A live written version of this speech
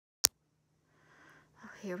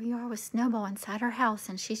Here we are with Snowball inside her house,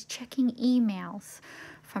 and she's checking emails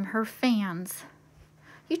from her fans.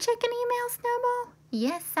 You checking emails, Snowball?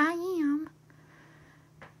 Yes, I am.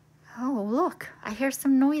 Oh, look, I hear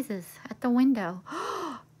some noises at the window.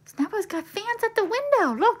 Snowball's got fans at the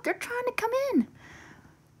window. Look, they're trying to come in.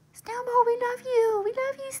 Snowball, we love you. We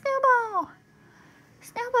love you, Snowball.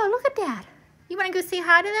 Snowball, look at that. You want to go say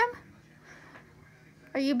hi to them?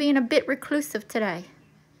 Are you being a bit reclusive today?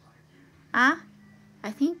 Huh? I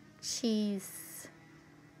think she's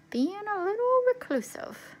being a little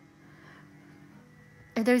reclusive.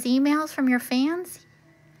 Are those emails from your fans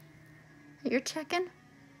that you're checking?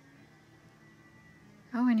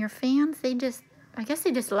 Oh, and your fans, I guess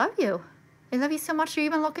they just love you. They love you so much you're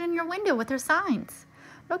even looking in your window with their signs.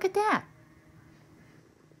 Look at that.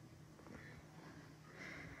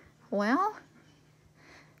 Well,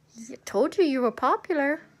 I told you you were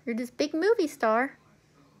popular. You're this big movie star.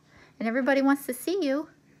 And everybody wants to see you.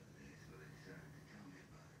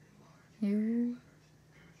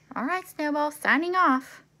 All right, Snowball, signing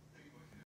off.